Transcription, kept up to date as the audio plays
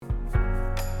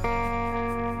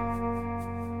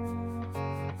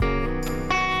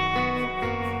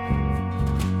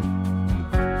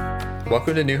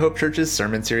Welcome to New Hope Church's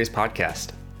Sermon Series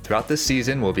podcast. Throughout this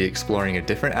season, we'll be exploring a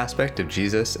different aspect of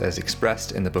Jesus as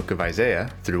expressed in the book of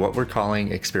Isaiah through what we're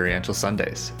calling Experiential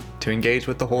Sundays. To engage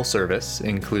with the whole service,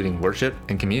 including worship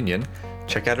and communion,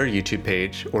 check out our YouTube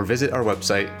page or visit our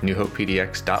website,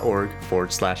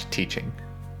 newhopepdx.org/teaching.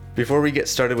 Before we get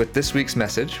started with this week's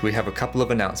message, we have a couple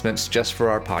of announcements just for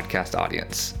our podcast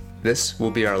audience. This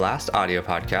will be our last audio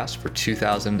podcast for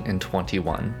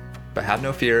 2021. But have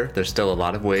no fear, there's still a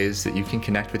lot of ways that you can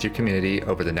connect with your community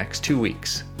over the next 2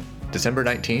 weeks. December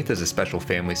 19th is a special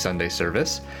Family Sunday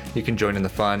service. You can join in the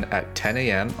fun at 10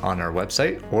 a.m. on our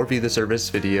website or view the service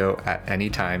video at any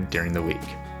time during the week.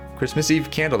 Christmas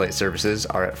Eve candlelight services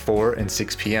are at 4 and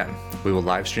 6 p.m. We will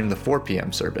live stream the 4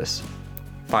 p.m. service.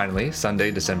 Finally,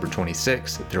 Sunday, December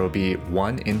 26th, there will be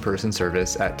one in-person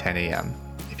service at 10 a.m.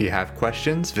 If you have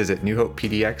questions, visit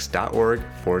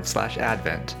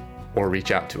newhopepdx.org/advent or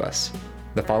reach out to us.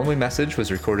 The following message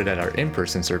was recorded at our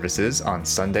in-person services on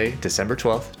Sunday, December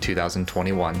 12th,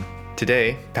 2021.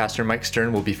 Today, Pastor Mike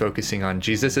Stern will be focusing on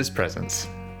Jesus' presence.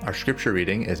 Our scripture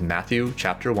reading is Matthew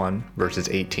chapter 1, verses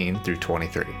 18 through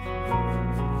 23.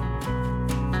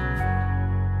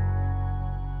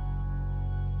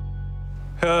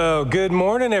 Oh, good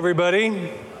morning,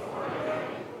 everybody.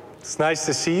 It's nice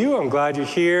to see you. I'm glad you're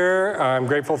here. I'm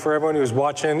grateful for everyone who's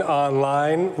watching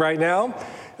online right now.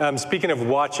 Speaking of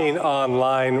watching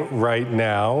online right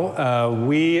now,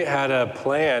 we had a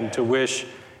plan to wish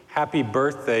happy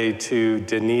birthday to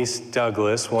Denise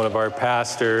Douglas, one of our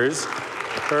pastors.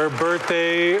 Her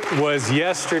birthday was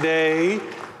yesterday.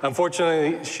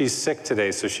 Unfortunately, she's sick today,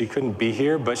 so she couldn't be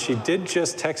here, but she did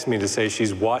just text me to say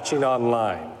she's watching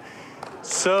online.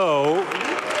 So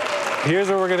here's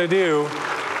what we're going to do.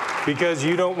 Because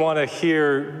you don't want to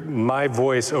hear my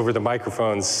voice over the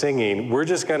microphone singing, we're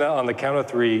just going to, on the count of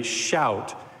 3,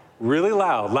 shout really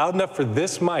loud enough for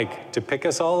this mic to pick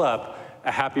us all up,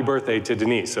 a happy birthday to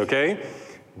Denise, okay?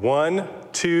 1,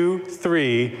 2,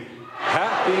 3.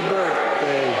 Happy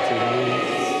birthday,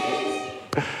 Denise.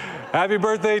 Happy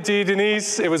birthday to you,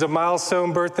 Denise. It was a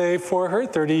milestone birthday for her,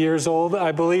 30 years old,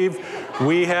 I believe.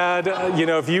 We had,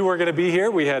 if you were going to be here,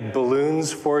 we had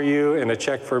balloons for you and a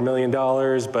check for $1 million,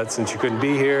 but since you couldn't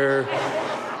be here,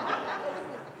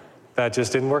 that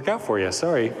just didn't work out for you.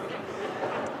 Sorry.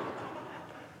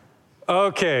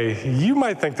 Okay, you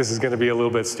might think this is going to be a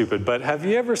little bit stupid, but have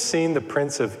you ever seen The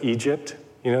Prince of Egypt?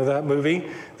 You know that movie?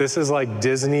 This is like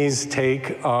Disney's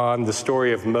take on the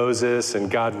story of Moses and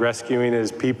God rescuing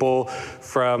his people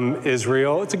from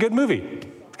Israel. It's a good movie.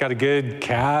 It's got a good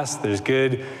cast. There's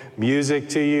good music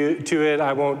to it.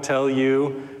 I won't tell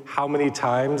you how many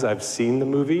times I've seen the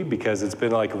movie because it's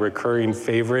been like a recurring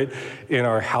favorite in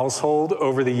our household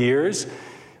over the years.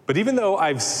 But even though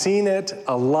I've seen it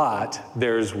a lot,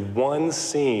 there's one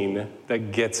scene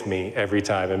that gets me every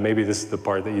time. And maybe this is the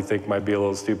part that you think might be a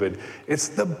little stupid. It's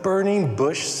the burning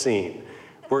bush scene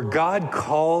where God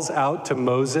calls out to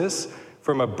Moses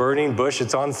from a burning bush.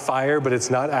 It's on fire, but it's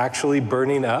not actually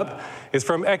burning up. It's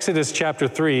from Exodus chapter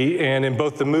 3. And in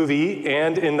both the movie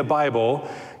and in the Bible,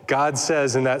 God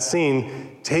says in that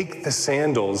scene, "Take the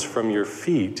sandals from your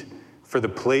feet, for the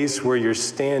place where you're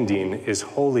standing is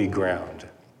holy ground."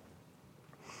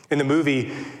 In the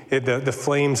movie, the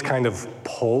flames kind of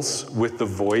pulse with the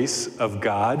voice of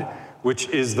God, which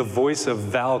is the voice of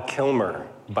Val Kilmer,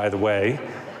 by the way,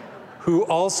 who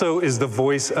also is the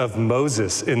voice of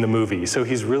Moses in the movie. So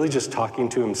he's really just talking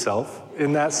to himself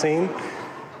in that scene.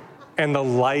 And the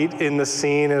light in the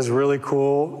scene is really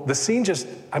cool. The scene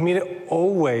it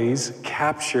always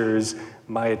captures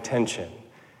my attention.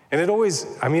 And it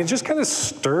just kind of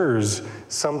stirs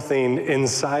something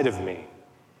inside of me.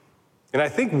 And I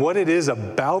think what it is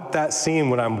about that scene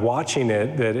when I'm watching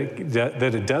it that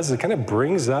it does, it kind of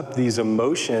brings up these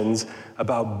emotions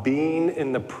about being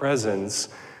in the presence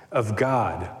of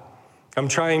God. I'm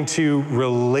trying to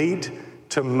relate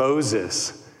to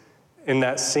Moses in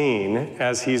that scene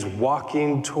as he's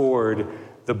walking toward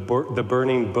the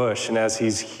burning bush and as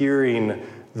he's hearing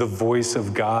the voice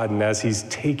of God and as he's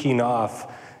taking off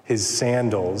his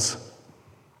sandals.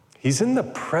 He's in the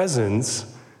presence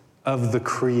of the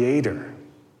Creator.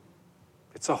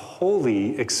 It's a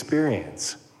holy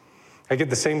experience. I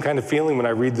get the same kind of feeling when I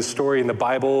read the story in the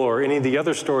Bible or any of the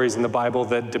other stories in the Bible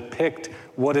that depict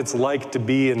what it's like to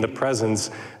be in the presence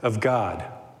of God.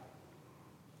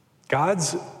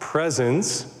 God's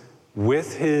presence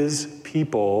with his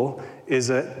people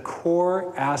is a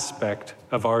core aspect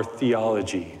of our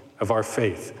theology, of our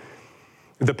faith.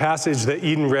 The passage that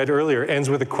Eden read earlier ends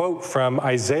with a quote from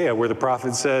Isaiah where the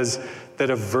prophet says that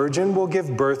a virgin will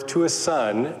give birth to a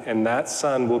son, and that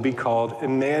son will be called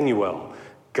Emmanuel,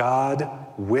 God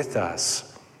with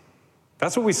us.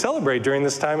 That's what we celebrate during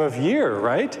this time of year,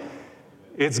 right?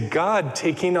 It's God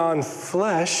taking on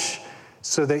flesh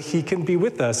so that he can be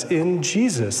with us in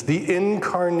Jesus, the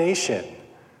incarnation.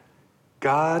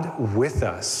 God with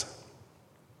us.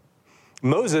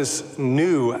 Moses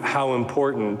knew how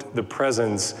important the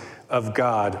presence of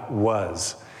God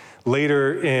was.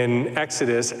 Later in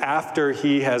Exodus, after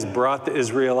he has brought the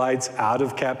Israelites out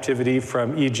of captivity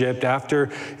from Egypt, after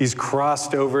he's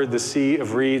crossed over the Sea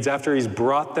of Reeds, after he's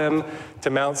brought them to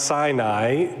Mount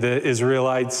Sinai, the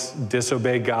Israelites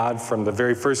disobey God from the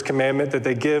very first commandment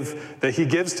that he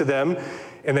gives to them,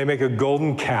 and they make a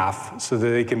golden calf so that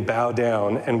they can bow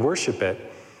down and worship it.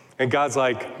 And God's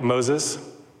like, Moses,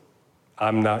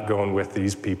 I'm not going with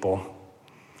these people.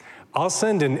 I'll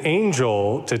send an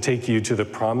angel to take you to the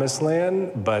promised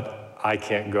land, but I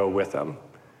can't go with them.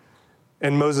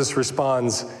 And Moses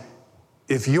responds,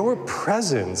 if your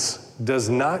presence does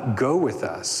not go with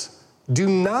us, do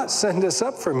not send us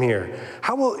up from here.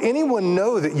 How will anyone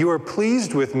know that you are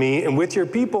pleased with me and with your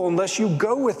people unless you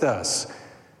go with us?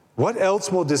 What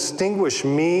else will distinguish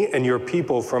me and your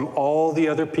people from all the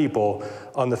other people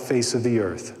on the face of the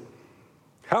earth?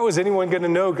 How is anyone going to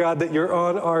know, God, that you're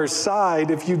on our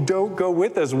side if you don't go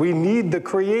with us? We need the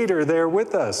Creator there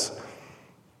with us.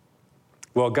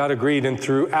 Well, God agreed, and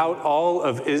throughout all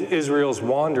of Israel's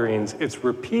wanderings, it's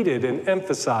repeated and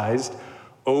emphasized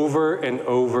over and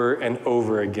over and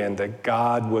over again that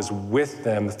God was with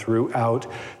them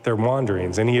throughout their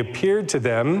wanderings. And he appeared to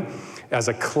them as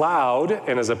a cloud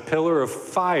and as a pillar of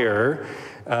fire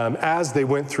as they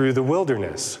went through the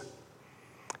wilderness.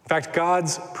 In fact,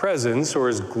 God's presence or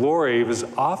his glory was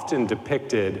often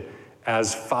depicted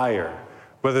as fire,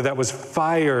 whether that was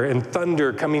fire and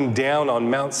thunder coming down on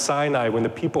Mount Sinai when the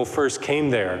people first came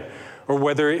there, or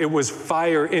whether it was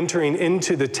fire entering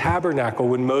into the tabernacle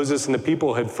when Moses and the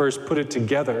people had first put it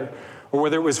together, or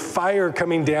whether it was fire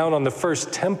coming down on the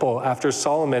first temple after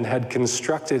Solomon had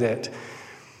constructed it.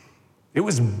 It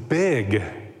was big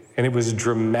and it was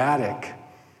dramatic.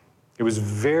 It was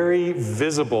very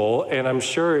visible, and I'm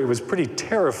sure it was pretty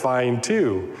terrifying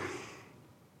too.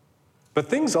 But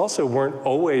things also weren't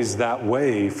always that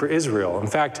way for Israel. In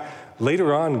fact,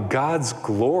 later on, God's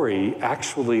glory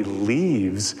actually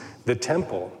leaves the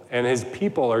temple, and his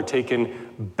people are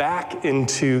taken back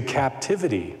into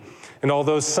captivity. And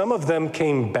although some of them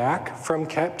came back from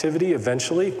captivity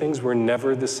eventually, things were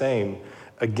never the same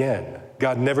again.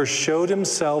 God never showed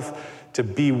himself to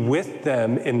be with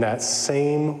them in that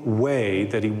same way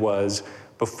that he was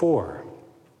before.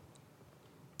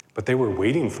 But they were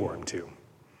waiting for him to.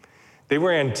 They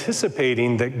were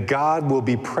anticipating that God will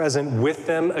be present with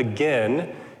them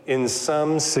again in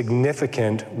some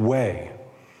significant way.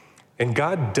 And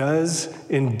God does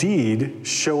indeed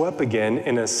show up again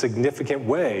in a significant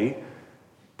way,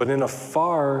 but in a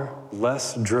far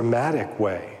less dramatic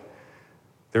way.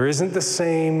 There isn't the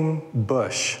same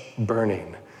bush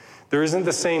burning. There isn't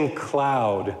the same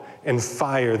cloud and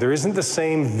fire. There isn't the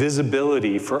same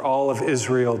visibility for all of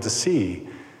Israel to see.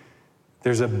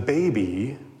 There's a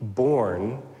baby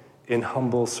born in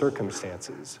humble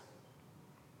circumstances.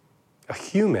 A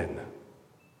human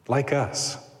like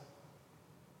us.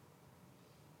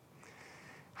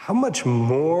 How much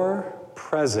more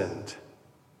present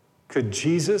could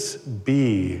Jesus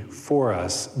be for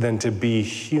us than to be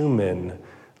human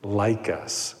like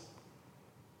us?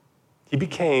 He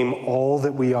became all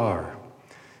that we are.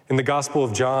 In the Gospel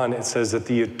of John, it says that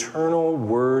the eternal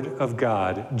Word of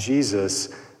God, Jesus,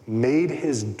 made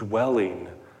his dwelling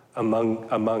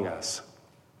among us.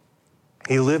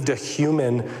 He lived a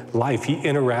human life. He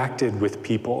interacted with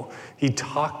people. He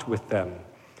talked with them.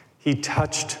 He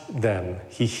touched them.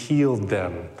 He healed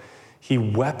them. He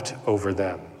wept over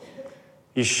them.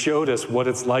 He showed us what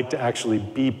it's like to actually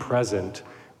be present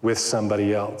with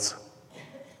somebody else.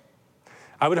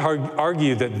 I would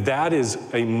argue that that is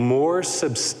a more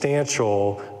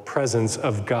substantial presence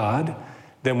of God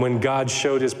than when God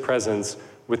showed his presence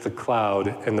with the cloud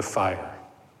and the fire.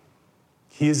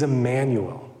 He is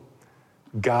Emmanuel,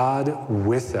 God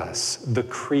with us, the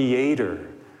Creator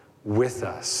with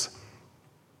us.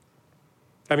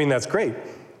 I mean, that's great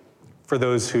for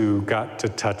those who got to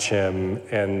touch him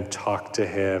and talk to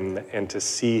him and to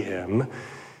see him,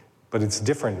 but it's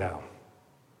different now.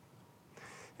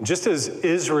 Just as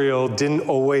Israel didn't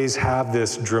always have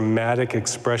this dramatic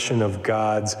expression of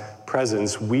God's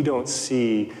presence, we don't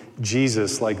see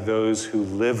Jesus like those who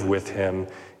lived with him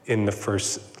in the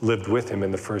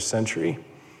first century.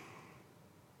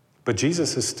 But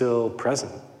Jesus is still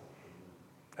present,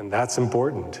 and that's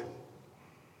important.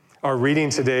 Our reading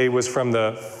today was from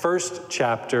the first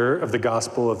chapter of the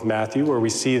Gospel of Matthew, where we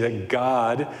see that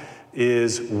God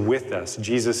is with us.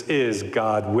 Jesus is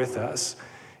God with us.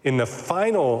 In the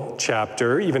final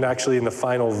chapter, even actually in the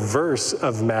final verse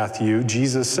of Matthew,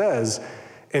 Jesus says,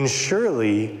 "And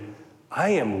surely I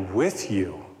am with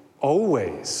you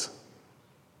always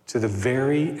to the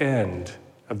very end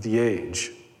of the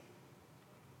age."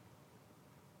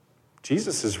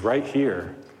 Jesus is right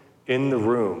here in the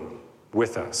room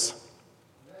with us.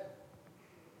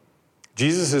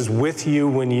 Jesus is with you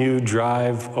when you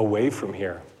drive away from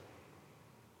here.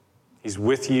 He's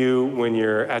with you when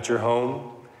you're at your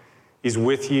home. He's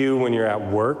with you when you're at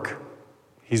work.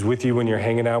 He's with you when you're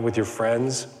hanging out with your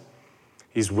friends.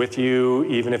 He's with you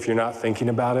even if you're not thinking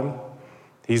about him.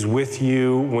 He's with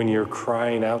you when you're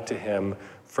crying out to him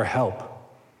for help.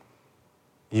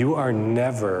 You are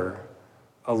never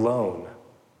alone,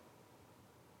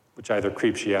 which either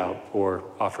creeps you out or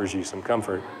offers you some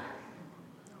comfort.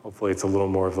 Hopefully it's a little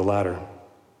more of the latter.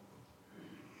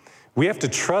 We have to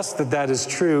trust that that is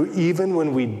true even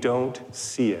when we don't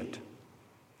see it.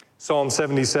 Psalm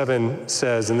 77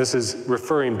 says, and this is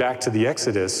referring back to the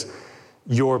Exodus,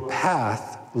 "Your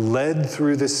path led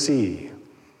through the sea,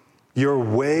 your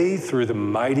way through the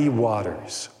mighty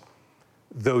waters,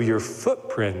 though your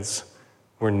footprints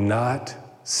were not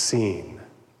seen."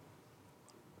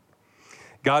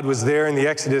 God was there in the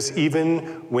Exodus even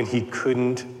when he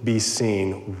couldn't be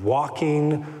seen,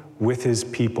 walking with his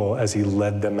people as he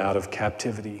led them out of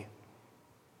captivity.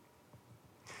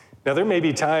 Now, there may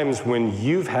be times when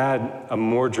you've had a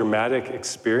more dramatic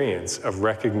experience of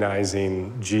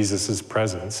recognizing Jesus'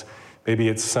 presence. Maybe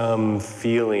it's some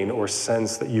feeling or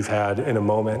sense that you've had in a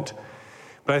moment.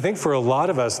 But I think for a lot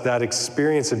of us, that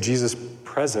experience of Jesus'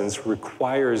 presence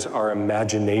requires our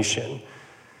imagination,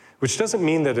 which doesn't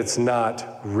mean that it's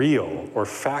not real or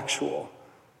factual.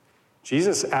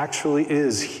 Jesus actually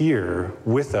is here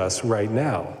with us right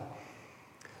now.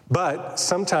 But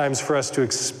sometimes for us to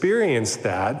experience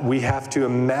that, we have to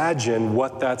imagine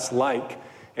what that's like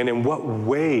and in what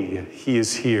way he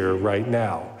is here right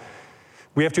now.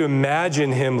 We have to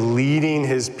imagine him leading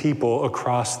his people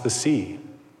across the sea.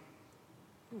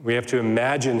 We have to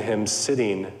imagine him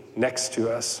sitting next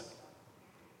to us.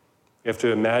 We have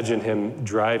to imagine him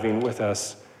driving with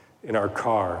us in our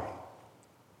car.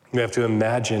 We have to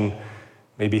imagine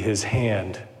maybe his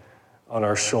hand on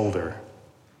our shoulder.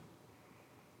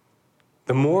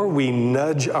 The more we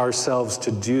nudge ourselves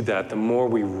to do that, the more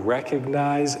we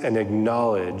recognize and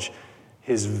acknowledge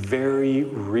his very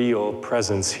real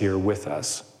presence here with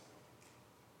us.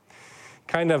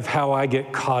 Kind of how I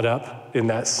get caught up in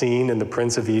that scene in The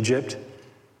Prince of Egypt.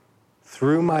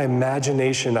 Through my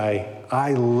imagination,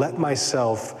 I let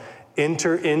myself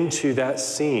enter into that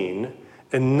scene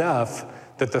enough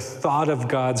that the thought of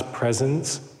God's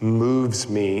presence moves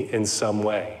me in some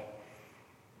way.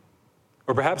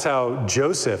 Or perhaps how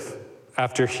Joseph,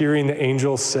 after hearing the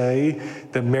angel say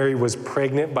that Mary was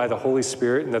pregnant by the Holy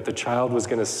Spirit and that the child was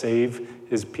going to save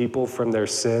his people from their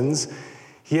sins,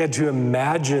 he had to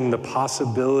imagine the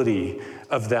possibility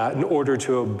of that in order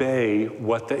to obey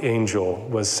what the angel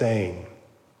was saying.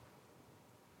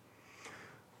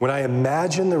 When I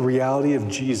imagine the reality of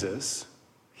Jesus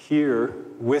here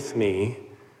with me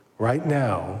right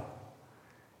now,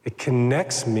 it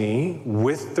connects me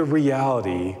with the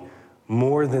reality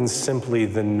more than simply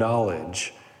the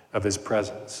knowledge of his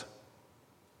presence.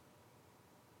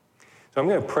 So I'm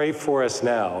going to pray for us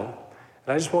now,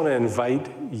 and I just want to invite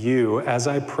you, as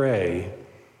I pray,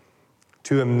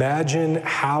 to imagine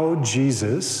how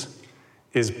Jesus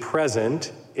is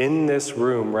present in this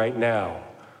room right now,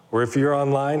 or if you're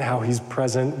online, how he's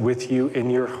present with you in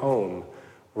your home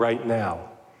right now.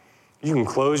 You can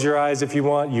close your eyes if you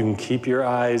want, you can keep your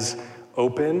eyes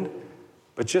open,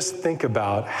 but just think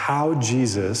about how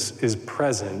Jesus is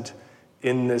present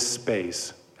in this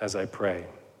space as I pray.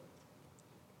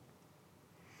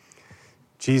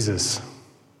 Jesus,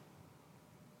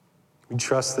 we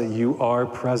trust that you are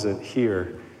present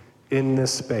here in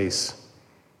this space,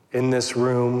 in this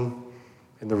room,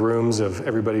 in the rooms of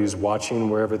everybody who's watching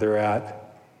wherever they're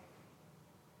at.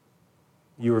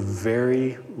 You are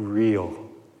very real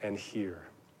and here.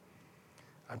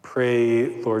 I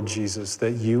pray, Lord Jesus,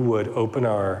 that you would open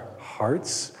our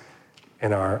hearts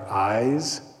and our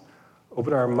eyes,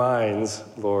 open our minds,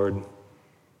 Lord,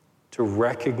 to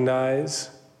recognize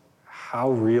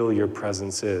how real your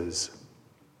presence is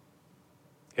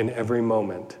in every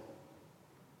moment,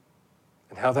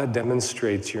 and how that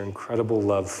demonstrates your incredible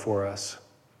love for us.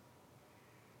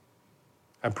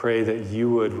 I pray that you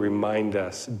would remind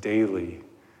us daily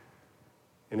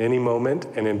in any moment,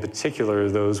 and in particular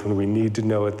those when we need to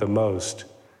know it the most,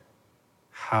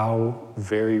 how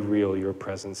very real your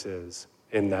presence is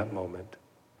in that moment.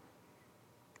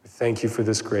 Thank you for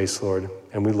this grace, Lord,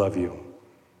 and we love you.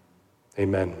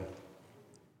 Amen.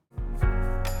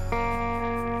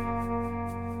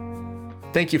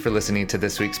 Thank you for listening to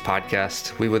this week's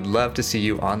podcast. We would love to see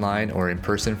you online or in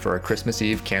person for our Christmas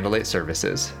Eve candlelight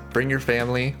services. Bring your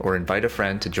family or invite a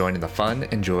friend to join in the fun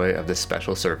and joy of this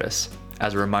special service.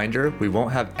 As a reminder, we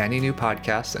won't have any new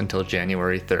podcasts until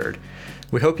January 3rd.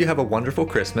 We hope you have a wonderful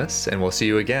Christmas, and we'll see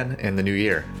you again in the new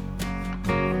year.